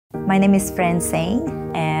My name is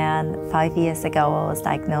Francine, and 5 years ago I was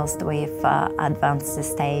diagnosed with advanced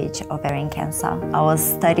stage ovarian cancer. I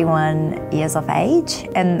was 31 years of age,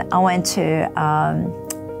 and I went to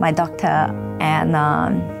my doctor,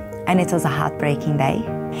 and it was a heartbreaking day.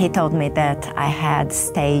 He told me that I had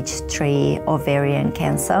stage 3 ovarian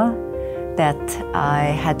cancer, that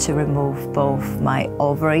I had to remove both my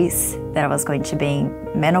ovaries, that I was going to be in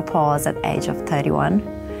menopause at the age of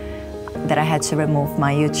 31, that I had to remove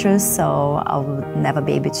my uterus so I would never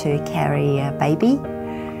be able to carry a baby,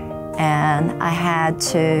 and I had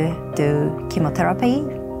to do chemotherapy,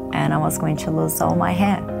 and I was going to lose all my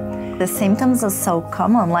hair. The symptoms are so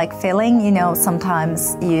common, like feeling,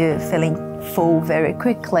 sometimes you're feeling full very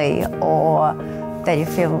quickly, or that you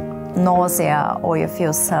feel nausea, or you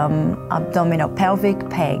feel some abdominal pelvic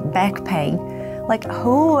pain, back pain. Like,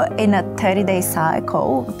 who in a 30-day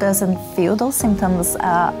cycle doesn't feel those symptoms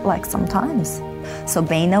like sometimes? So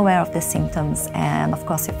being aware of the symptoms and of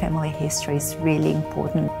course your family history is really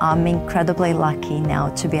important. I'm incredibly lucky now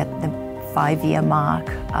to be at the 5-year mark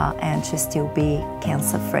and to still be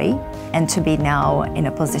cancer-free, and to be now in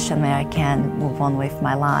a position where I can move on with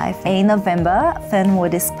my life. In November,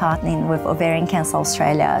 Fernwood is partnering with Ovarian Cancer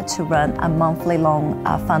Australia to run a monthly-long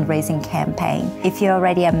fundraising campaign. If you're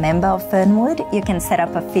already a member of Fernwood, you can set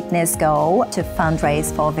up a fitness goal to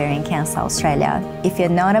fundraise for Ovarian Cancer Australia. If you're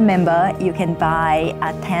not a member, you can buy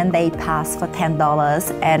a 10-day pass for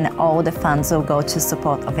 $10, and all the funds will go to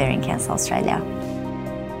support Ovarian Cancer Australia.